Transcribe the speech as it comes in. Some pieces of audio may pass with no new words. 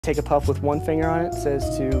Take a puff with one finger on it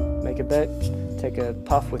says to make a bet. Take a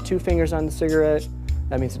puff with two fingers on the cigarette,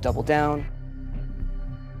 that means to double down.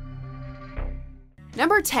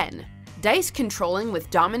 Number 10. Dice controlling with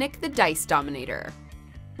Dominic the Dice Dominator.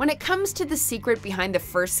 When it comes to the secret behind the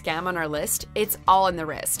first scam on our list, it's all in the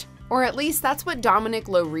wrist. Or at least that's what Dominic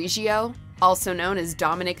Loregio, also known as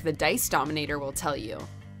Dominic the Dice Dominator, will tell you.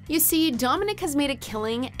 You see, Dominic has made a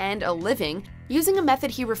killing and a living using a method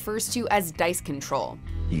he refers to as dice control.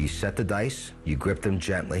 You set the dice, you grip them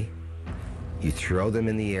gently, you throw them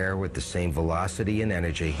in the air with the same velocity and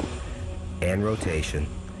energy and rotation,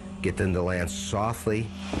 get them to land softly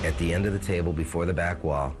at the end of the table before the back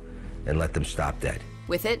wall, and let them stop dead.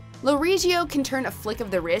 With it, Loregio can turn a flick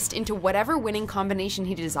of the wrist into whatever winning combination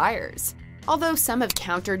he desires. Although some have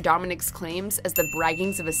countered Dominic's claims as the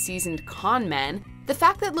braggings of a seasoned con man, the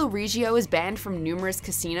fact that Loregio is banned from numerous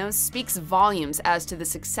casinos speaks volumes as to the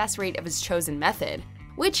success rate of his chosen method,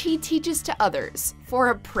 which he teaches to others for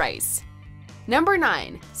a price. Number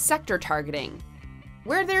 9. Sector targeting.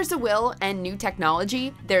 Where there's a will and new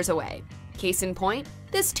technology, there's a way. Case in point,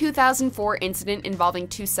 this 2004 incident involving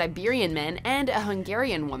two Siberian men and a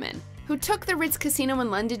Hungarian woman, who took the Ritz Casino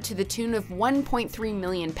in London to the tune of £1.3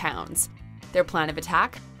 million. Their plan of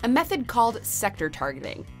attack? A method called sector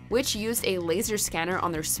targeting, which used a laser scanner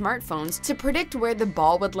on their smartphones to predict where the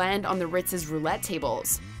ball would land on the Ritz's roulette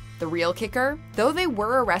tables. The real kicker? Though they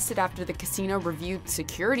were arrested after the casino reviewed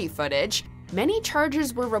security footage, many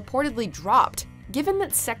charges were reportedly dropped, given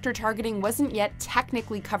that sector targeting wasn't yet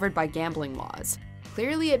technically covered by gambling laws.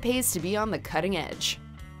 Clearly it pays to be on the cutting edge.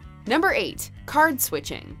 Number 8. Card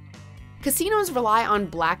switching. Casinos rely on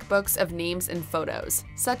black books of names and photos,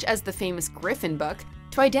 such as the famous Griffin book,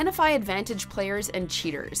 to identify advantage players and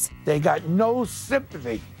cheaters. They got no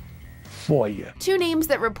sympathy for you. Two names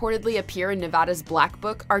that reportedly appear in Nevada's Black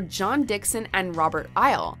Book are John Dixon and Robert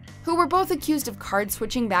Isle, who were both accused of card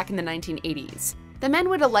switching back in the 1980s. The men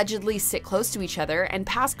would allegedly sit close to each other and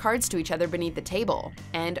pass cards to each other beneath the table,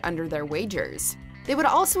 and under their wagers. They would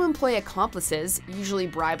also employ accomplices, usually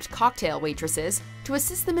bribed cocktail waitresses, to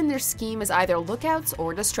assist them in their scheme as either lookouts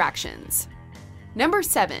or distractions. Number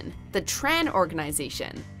 7. The Tran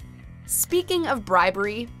Organization. Speaking of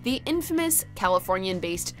bribery, the infamous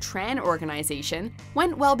Californian-based Tran Organization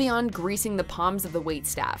went well beyond greasing the palms of the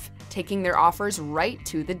waitstaff, taking their offers right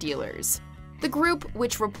to the dealers. The group,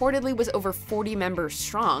 which reportedly was over 40 members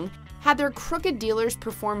strong, had their crooked dealers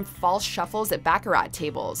perform false shuffles at baccarat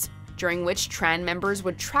tables, during which Tran members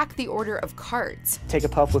would track the order of cards. Take a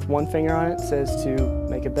puff with one finger on it says to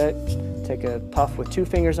make a bet. Take a puff with two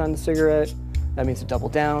fingers on the cigarette, that means to double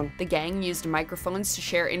down. The gang used microphones to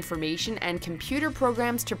share information and computer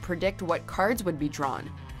programs to predict what cards would be drawn,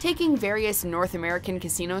 taking various North American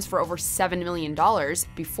casinos for over $7 million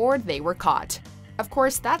before they were caught. Of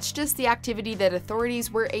course, that's just the activity that authorities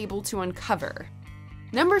were able to uncover.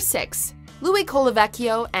 Number 6. Louis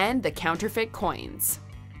Colavecchio and the counterfeit coins.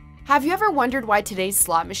 Have you ever wondered why today's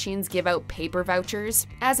slot machines give out paper vouchers,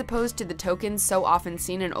 as opposed to the tokens so often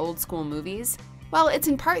seen in old school movies? Well, it's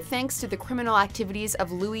in part thanks to the criminal activities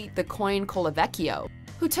of Louis the Coin Colavecchio,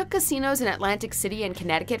 who took casinos in Atlantic City and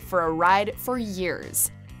Connecticut for a ride for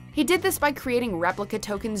years. He did this by creating replica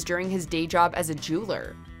tokens during his day job as a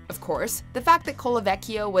jeweler. Of course, the fact that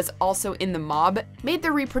Colavecchio was also in the mob made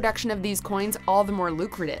the reproduction of these coins all the more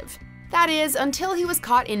lucrative. That is, until he was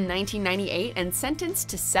caught in 1998 and sentenced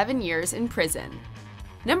to 7 years in prison.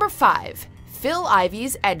 Number 5. Phil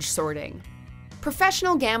Ivey's edge sorting.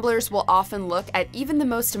 Professional gamblers will often look at even the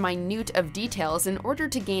most minute of details in order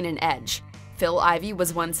to gain an edge. Phil Ivey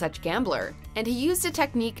was one such gambler, and he used a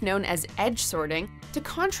technique known as edge sorting to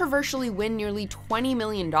controversially win nearly $20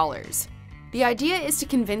 million. The idea is to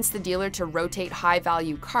convince the dealer to rotate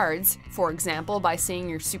high-value cards, for example by saying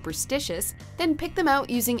you're superstitious, then pick them out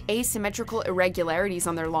using asymmetrical irregularities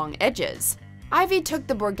on their long edges. Ivey took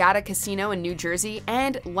the Borgata Casino in New Jersey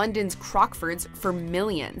and London's Crockford's for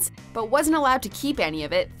millions, but wasn't allowed to keep any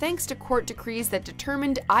of it thanks to court decrees that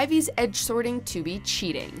determined Ivey's edge sorting to be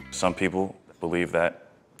cheating. Some people believe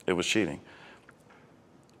that it was cheating.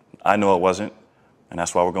 I know it wasn't, and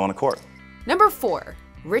that's why we're going to court. Number 4.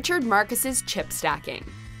 Richard Marcus's chip stacking.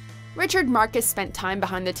 Richard Marcus spent time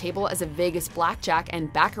behind the table as a Vegas blackjack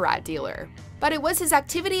and baccarat dealer, but it was his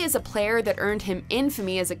activity as a player that earned him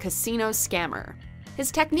infamy as a casino scammer.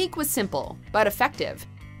 His technique was simple, but effective.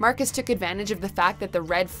 Marcus took advantage of the fact that the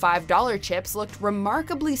red $5 chips looked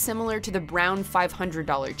remarkably similar to the brown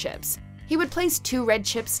 $500 chips. He would place 2 red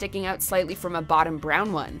chips sticking out slightly from a bottom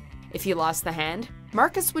brown one. If he lost the hand,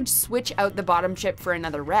 Marcus would switch out the bottom chip for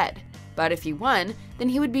another red. But if he won, then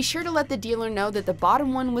he would be sure to let the dealer know that the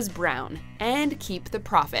bottom one was brown, and keep the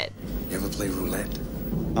profit. You ever play roulette?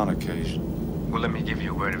 On occasion. Well, let me give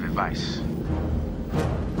you a word of advice.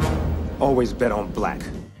 Always bet on black.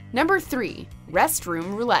 Number 3.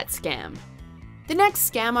 Restroom Roulette Scam. The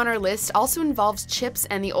next scam on our list also involves chips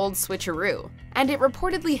and the old switcheroo, and it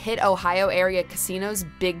reportedly hit Ohio area casinos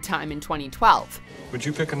big time in 2012. Would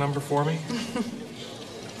you pick a number for me?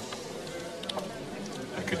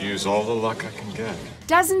 I could use all the luck I can get.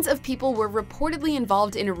 Dozens of people were reportedly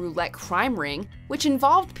involved in a roulette crime ring, which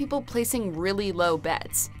involved people placing really low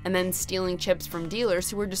bets, and then stealing chips from dealers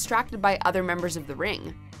who were distracted by other members of the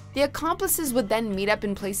ring. The accomplices would then meet up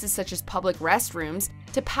in places such as public restrooms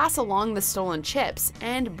to pass along the stolen chips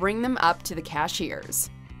and bring them up to the cashiers.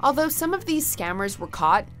 Although some of these scammers were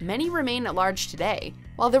caught, many remain at large today,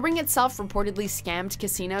 while the ring itself reportedly scammed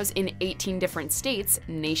casinos in 18 different states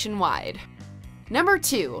nationwide. Number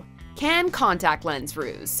 2. Can contact lens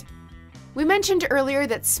ruse. We mentioned earlier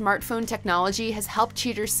that smartphone technology has helped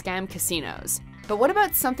cheaters scam casinos, but what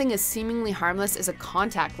about something as seemingly harmless as a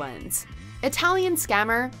contact lens? Italian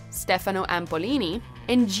scammer Stefano Ampolini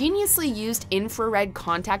ingeniously used infrared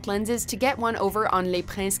contact lenses to get one over on Les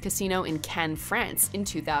Princes Casino in Cannes, France in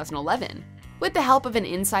 2011. With the help of an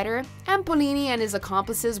insider, Ampolini and his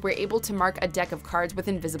accomplices were able to mark a deck of cards with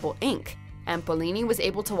invisible ink. Ampolini was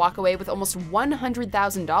able to walk away with almost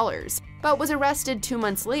 $100,000, but was arrested 2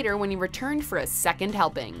 months later when he returned for a second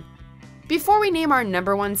helping. Before we name our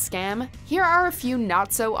number 1 scam, here are a few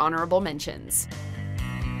not-so-honorable mentions.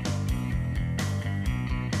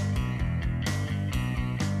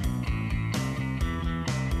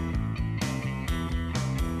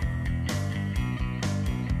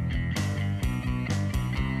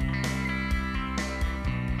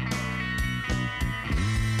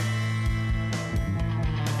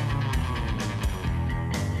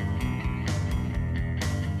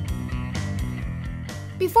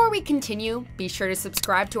 Before we continue, be sure to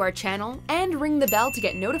subscribe to our channel and ring the bell to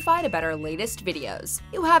get notified about our latest videos.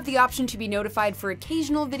 You have the option to be notified for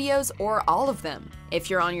occasional videos or all of them. If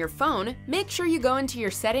you're on your phone, make sure you go into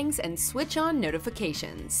your settings and switch on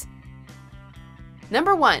notifications.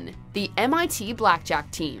 Number 1. The MIT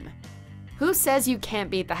Blackjack Team. Who says you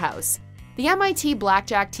can't beat the house? The MIT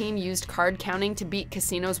Blackjack team used card counting to beat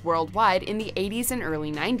casinos worldwide in the 80s and early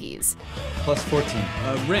 90s. Plus 14.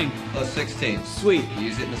 Ring. Plus 16. Sweet.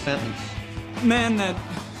 Use it in a sentence. Man, that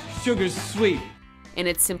sugar's sweet. In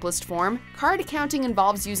its simplest form, card counting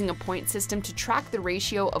involves using a point system to track the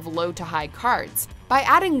ratio of low to high cards, by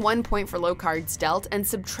adding 1 point for low cards dealt and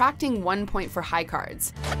subtracting 1 point for high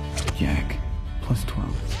cards. Jack. Plus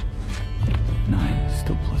 12. 9.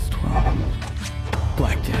 Still plus 12.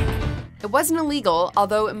 Blackjack. It wasn't illegal,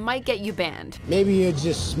 although it might get you banned. Maybe you're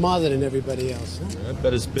just smarter than everybody else, huh? I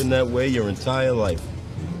bet it's been that way your entire life.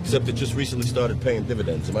 Except it just recently started paying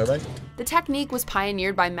dividends, am I right? The technique was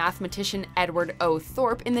pioneered by mathematician Edward O.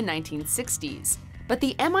 Thorpe in the 1960s. But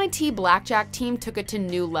the MIT Blackjack team took it to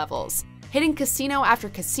new levels, hitting casino after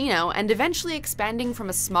casino and eventually expanding from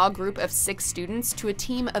a small group of 6 students to a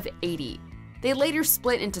team of 80. They later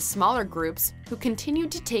split into smaller groups who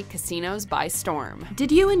continued to take casinos by storm.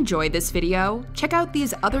 Did you enjoy this video? Check out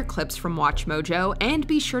these other clips from WatchMojo and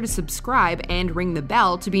be sure to subscribe and ring the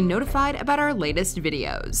bell to be notified about our latest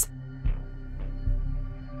videos.